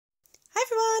Hi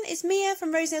everyone, it's Mia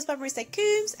from Rose Nails by Marissa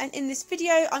Coombs, and in this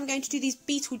video I'm going to do these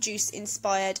Beetlejuice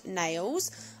inspired nails.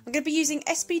 I'm going to be using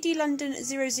SBD London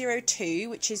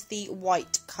 002, which is the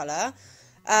white colour.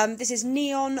 This is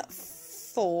Neon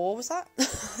 4, was that? I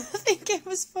think it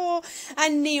was 4,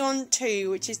 and Neon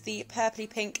 2, which is the purpley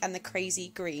pink and the crazy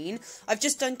green. I've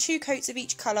just done 2 coats of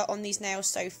each colour on these nails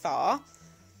so far.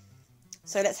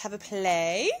 So let's have a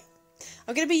play.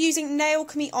 I'm going to be using Nail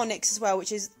Alchemy Onyx as well,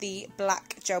 which is the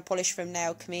black gel polish from Nail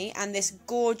Alchemy, and this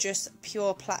gorgeous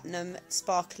pure platinum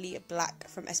sparkly black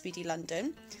from SBD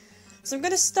London. So I'm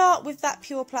going to start with that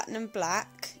pure platinum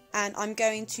black, and I'm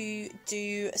going to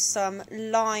do some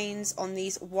lines on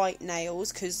these white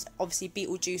nails because obviously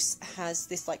Beetlejuice has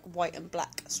this like white and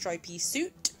black stripy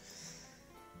suit.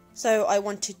 So I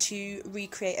wanted to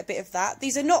recreate a bit of that.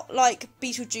 These are not like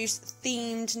Beetlejuice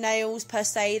themed nails per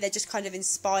se, they're just kind of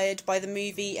inspired by the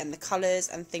movie and the colours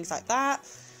and things like that.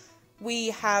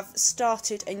 We have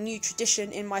started a new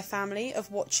tradition in my family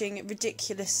of watching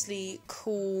ridiculously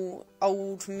cool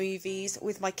old movies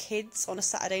with my kids on a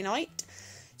Saturday night.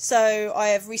 So I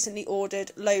have recently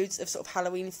ordered loads of sort of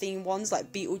Halloween themed ones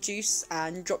like Beetlejuice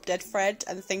and Drop Dead Fred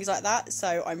and things like that.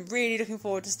 So I'm really looking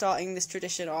forward to starting this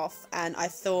tradition off, and I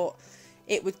thought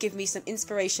it would give me some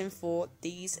inspiration for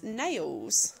these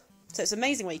nails. So it's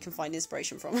amazing where you can find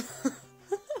inspiration from.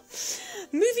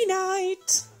 Movie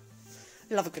night!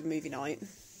 Love a good movie night.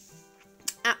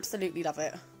 Absolutely love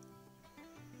it.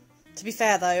 To be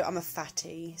fair though, I'm a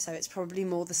fatty, so it's probably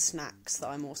more the snacks that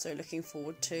I'm also looking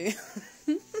forward to.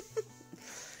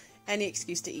 Any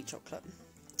excuse to eat chocolate.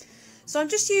 So I'm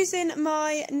just using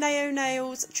my Nao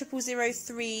Nails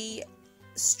 0003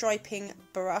 striping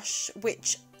brush,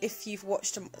 which if you've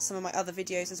watched some of my other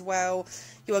videos as well,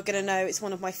 you are going to know it's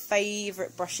one of my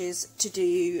favourite brushes to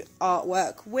do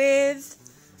artwork with.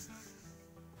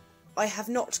 I have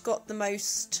not got the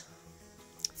most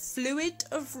fluid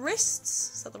of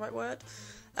wrists, is that the right word?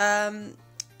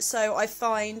 So I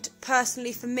find,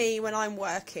 personally for me, when I'm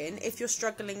working, if you're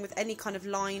struggling with any kind of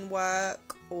line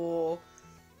work or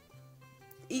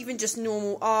even just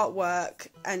normal artwork,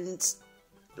 and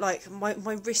like my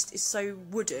wrist is so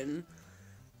wooden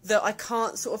that I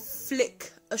can't sort of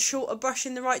flick a shorter brush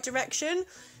in the right direction.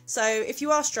 So if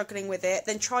you are struggling with it,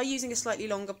 then try using a slightly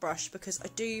longer brush, because I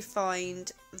do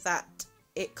find that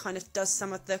it kind of does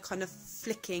some of the kind of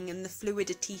flicking and the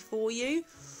fluidity for you.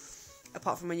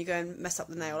 Apart from when you go and mess up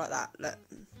the nail like that. Look,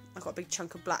 I've got a big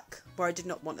chunk of black where I did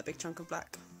not want a big chunk of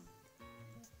black.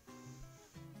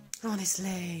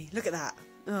 Honestly, look at that.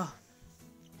 Ugh.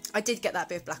 I did get that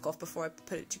bit of black off before I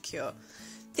put it to cure.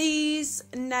 These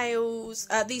nails,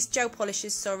 these gel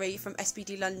polishes, sorry, from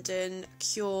SBD London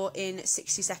cure in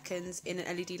 60 seconds in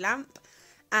an LED lamp.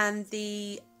 And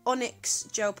the Onyx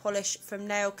gel polish from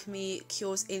Nail Alchemy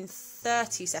cures in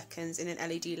 30 seconds in an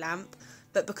LED lamp.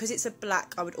 But because it's a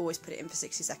black, I would always put it in for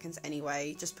 60 seconds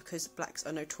anyway, just because blacks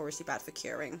are notoriously bad for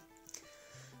curing.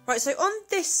 Right, so on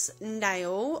this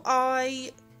nail,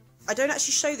 I don't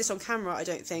actually show this on camera, I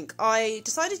don't think. I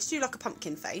decided to do like a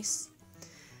pumpkin face.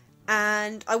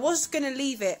 And I was going to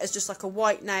leave it as just like a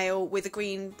white nail with a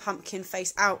green pumpkin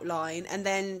face outline. And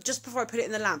then just before I put it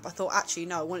in the lamp, I thought, actually,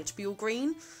 no, I want it to be all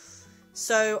green.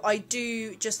 So I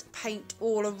do just paint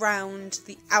all around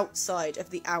the outside of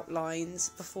the outlines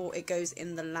before it goes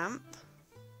in the lamp.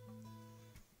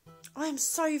 I am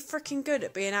so freaking good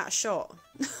at being out of shot.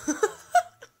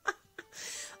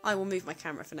 I will move my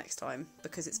camera for next time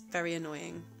because it's very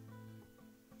annoying.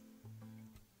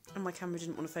 And my camera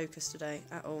didn't want to focus today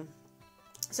at all.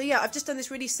 So yeah, I've just done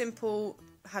this really simple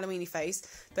Halloween-y face,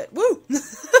 but woo!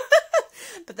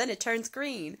 But then it turns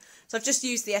green. So I've just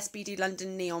used the SBD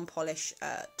London neon polish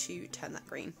to turn that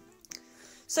green.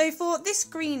 So for this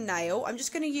green nail, I'm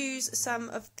just going to use some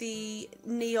of the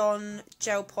neon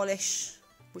gel polish,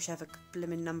 whichever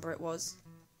blimmin' number it was.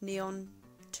 Neon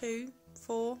 2,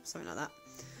 4, something like that.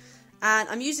 And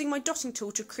I'm using my dotting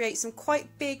tool to create some quite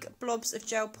big blobs of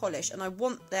gel polish, and I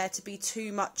want there to be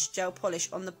too much gel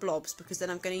polish on the blobs because then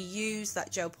I'm going to use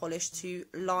that gel polish to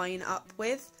line up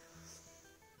with.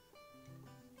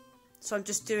 So I'm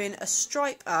just doing a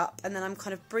stripe up, and then I'm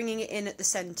kind of bringing it in at the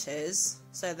centres.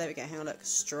 So there we go, hang on, look,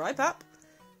 stripe up,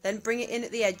 then bring it in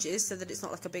at the edges so that it's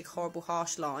not like a big horrible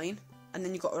harsh line, and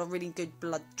then you've got a really good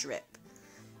blood drip.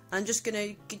 I'm just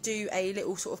going to do a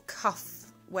little sort of cuff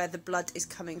where the blood is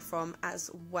coming from as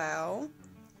well.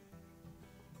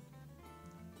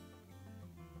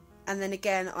 And then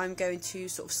again, I'm going to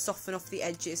sort of soften off the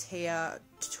edges here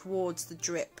towards the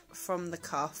drip from the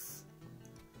cuff,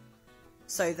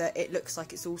 so that it looks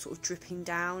like it's all sort of dripping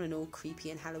down and all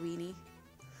creepy and Halloween-y.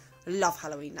 I love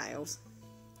Halloween nails.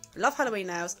 I love Halloween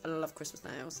nails, I love Christmas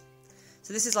nails.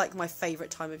 So this is like my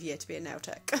favourite time of year to be a nail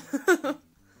tech.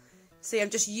 See, I'm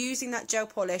just using that gel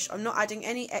polish. I'm not adding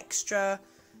any extra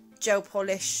gel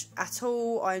polish at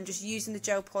all. I'm just using the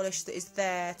gel polish that is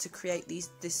there to create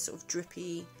this sort of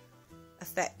drippy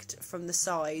effect from the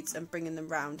sides and bringing them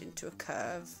round into a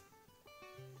curve.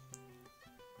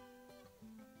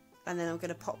 And then I'm going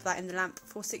to pop that in the lamp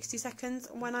for 60 seconds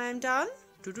when I am done.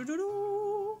 And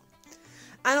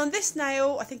on this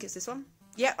nail, I think it's this one.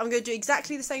 Yeah, I'm going to do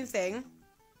exactly the same thing,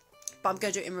 but I'm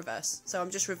going to do it in reverse. So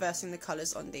I'm just reversing the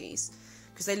colours on these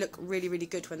because they look really, really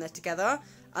good when they're together.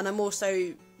 And I'm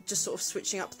also just sort of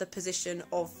switching up the position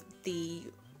of the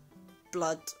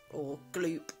blood or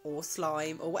gloop or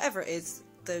slime or whatever it is,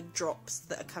 the drops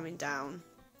that are coming down.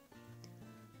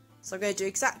 So I'm going to do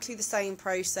exactly the same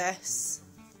process,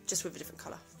 just with a different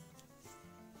colour.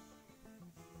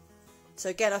 So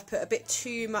again, I've put a bit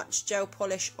too much gel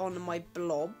polish on my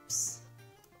blobs,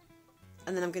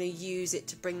 and then I'm going to use it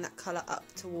to bring that colour up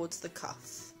towards the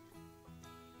cuff.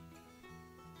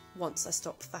 Once I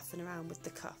stop faffing around with the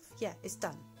cuff. Yeah, it's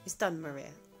done. It's done, Maria.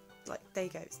 Like, there you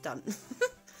go, it's done.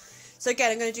 So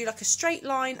again, I'm going to do like a straight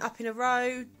line up in a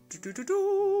row. There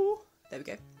we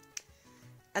go.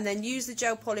 And then use the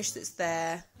gel polish that's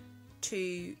there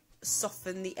to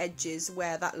soften the edges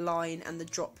where that line and the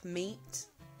drop meet.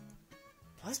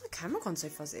 Why is my camera gone so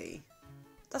fuzzy?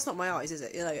 That's not my eyes, is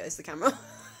it? You know, it's the camera.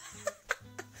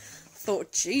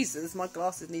 Thought, Jesus, my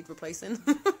glasses need replacing.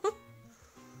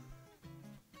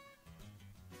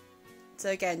 So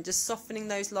again, just softening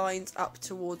those lines up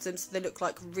towards them so they look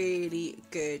like really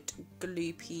good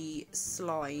gloopy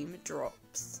slime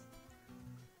drops.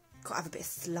 Gotta have a bit of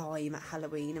slime at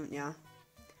Halloween, haven't ya?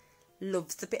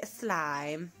 Loves a bit of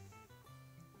slime.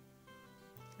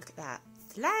 Look at that.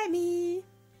 Slimy!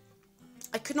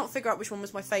 I could not figure out which one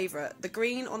was my favourite. The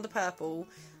green on the purple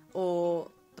or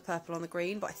the purple on the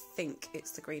green, but I think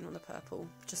it's the green on the purple.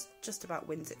 Just about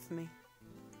wins it for me.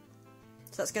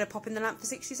 So that's going to pop in the lamp for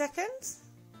 60 seconds.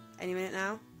 Any minute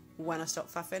now. When I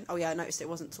stop faffing. Oh yeah, I noticed it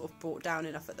wasn't sort of brought down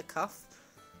enough at the cuff.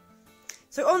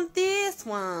 So on this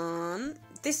one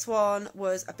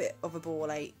was a bit of a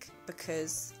ball ache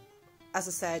because, as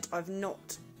I said, I've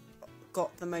not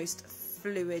got the most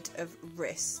fluid of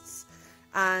wrists.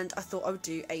 And I thought I would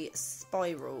do a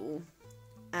spiral,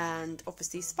 and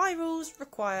obviously spirals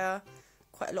require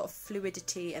quite a lot of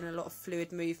fluidity and a lot of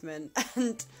fluid movement,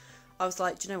 and I was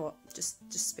like, do you know what, just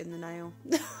spin the nail.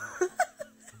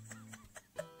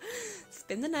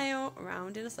 Spin the nail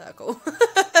around in a circle.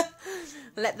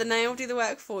 Let the nail do the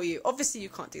work for you. Obviously you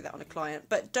can't do that on a client,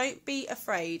 but don't be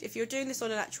afraid. If you're doing this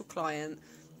on an actual client,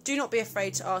 do not be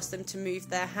afraid to ask them to move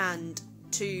their hand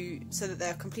so that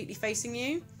they're completely facing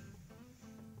you.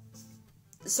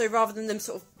 So rather than them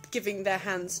sort of giving their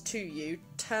hands to you,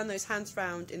 turn those hands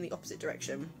round in the opposite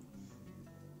direction.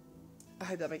 I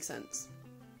hope that makes sense.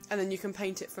 And then you can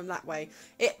paint it from that way.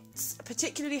 It's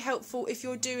particularly helpful if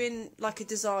you're doing like a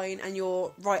design and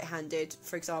you're right-handed,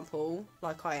 for example,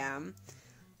 like I am.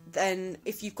 Then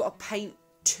if you've got to paint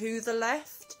to the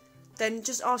left, then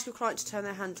just ask your client to turn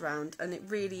their hand around, and it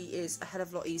really is a hell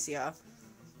of a lot easier.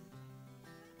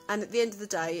 And at the end of the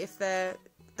day, if they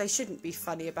shouldn't be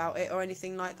funny about it or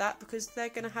anything like that, because they're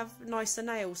going to have nicer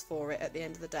nails for it at the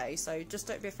end of the day. So just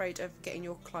don't be afraid of getting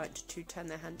your client to turn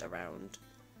their hand around.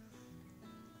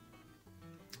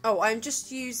 Oh, I'm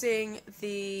just using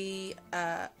the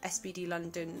SBD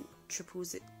London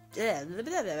 002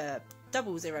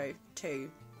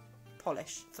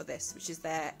 polish for this, which is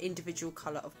their individual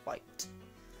colour of white.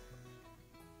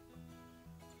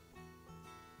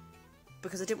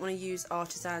 Because I didn't want to use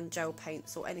artisan gel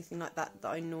paints or anything like that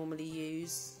I normally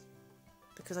use,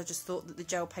 because I just thought that the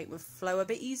gel paint would flow a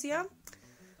bit easier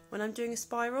when I'm doing a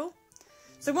spiral.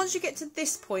 So once you get to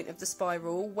this point of the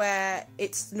spiral where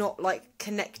it's not like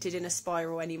connected in a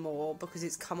spiral anymore because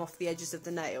it's come off the edges of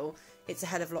the nail, it's a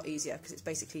hell of a lot easier because it's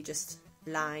basically just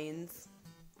lines,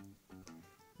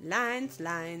 lines,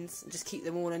 lines, and just keep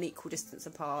them all an equal distance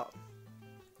apart.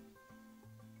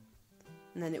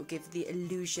 And then it will give the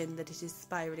illusion that it is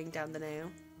spiralling down the nail.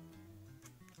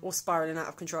 Or spiralling out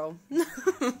of control.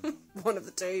 One of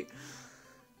the two.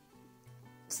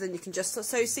 So then you can just...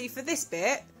 So see, for this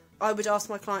bit, I would ask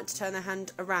my client to turn their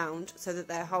hand around so that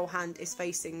their whole hand is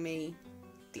facing me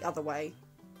the other way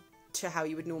to how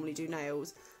you would normally do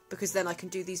nails. Because then I can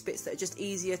do these bits that are just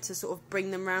easier to sort of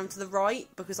bring them round to the right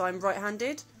because I'm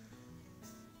right-handed.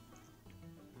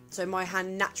 So my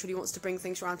hand naturally wants to bring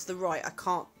things around to the right. I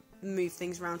can't move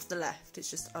things around to the left.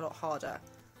 It's just a lot harder.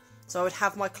 So I would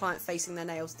have my client facing their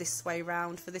nails this way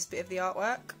round for this bit of the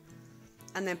artwork,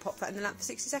 and then pop that in the lamp for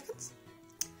 60 seconds.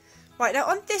 Right, now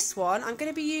on this one, I'm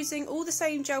going to be using all the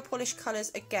same gel polish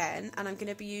colours again, and I'm going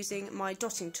to be using my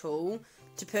dotting tool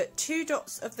to put 2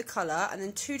 dots of the colour and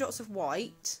then 2 dots of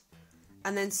white,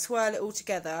 and then swirl it all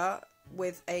together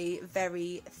with a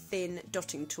very thin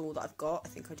dotting tool that I've got. I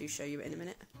think I do show you it in a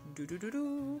minute.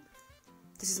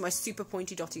 This is my super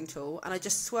pointy dotting tool, and I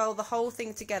just swirl the whole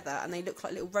thing together and they look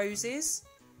like little roses.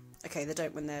 Okay, they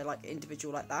don't when they're like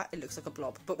individual like that. It looks like a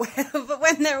blob, but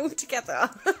when they're all together,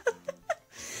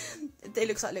 it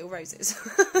looks like little roses.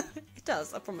 It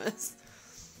does, I promise.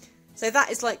 So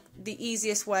that is like the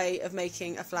easiest way of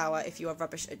making a flower if you are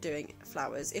rubbish at doing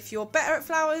flowers. If you're better at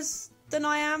flowers than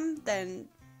I am, then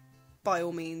by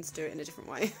all means do it in a different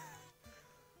way.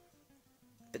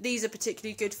 But these are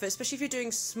particularly good for, especially if you're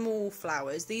doing small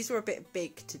flowers. These were a bit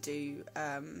big to do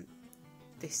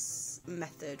this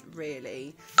method,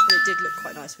 really. But it did look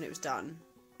quite nice when it was done.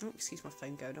 Oh, excuse my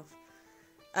phone going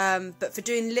off. But for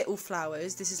doing little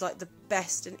flowers, this is like the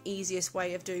best and easiest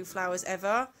way of doing flowers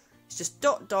ever. It's just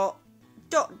dot, dot,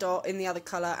 dot, dot in the other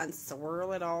colour and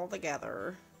swirl it all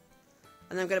together.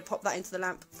 And then I'm going to pop that into the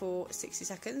lamp for 60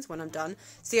 seconds when I'm done.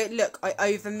 See, look, I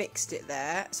over-mixed it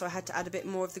there, so I had to add a bit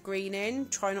more of the green in.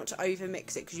 Try not to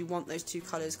over-mix it because you want those two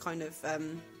colours kind of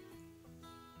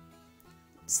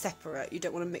separate. You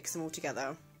don't want to mix them all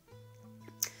together.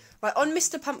 Right, on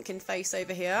Mr. Pumpkin Face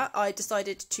over here, I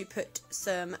decided to put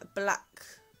some black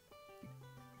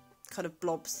kind of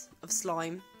blobs of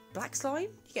slime. Black slime?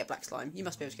 You get black slime. You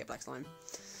must be able to get black slime.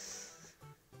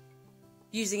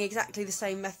 Using exactly the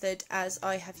same method as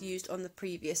I have used on the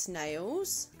previous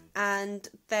nails. And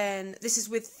then this is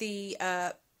with the,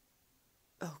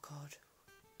 oh god,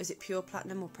 is it pure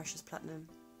platinum or precious platinum?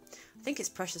 I think it's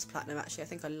precious platinum actually. I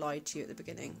think I lied to you at the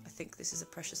beginning. I think this is a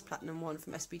precious platinum one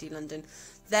from SBD London.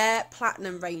 Their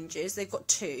platinum ranges, they've got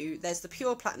 2. There's the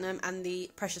pure platinum and the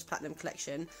precious platinum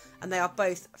collection. And they are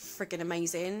both friggin'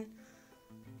 amazing.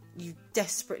 You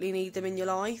desperately need them in your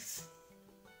life.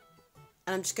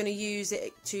 And I'm just going to use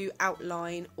it to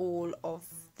outline all of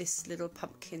this little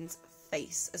pumpkin's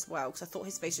face as well, because I thought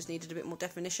his face just needed a bit more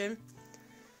definition.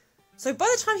 So by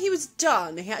the time he was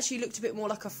done, he actually looked a bit more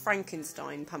like a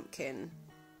Frankenstein pumpkin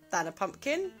than a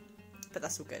pumpkin, but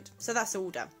that's all good. So that's all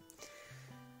done.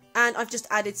 And I've just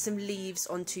added some leaves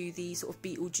onto the sort of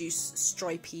Beetlejuice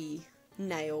stripy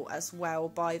nail as well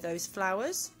by those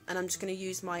flowers. And I'm just going to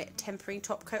use my tempering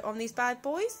top coat on these bad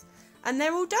boys, and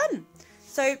they're all done.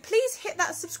 So please hit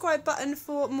that subscribe button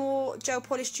for more gel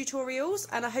polish tutorials,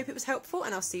 and I hope it was helpful,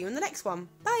 and I'll see you in the next one.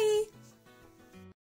 Bye!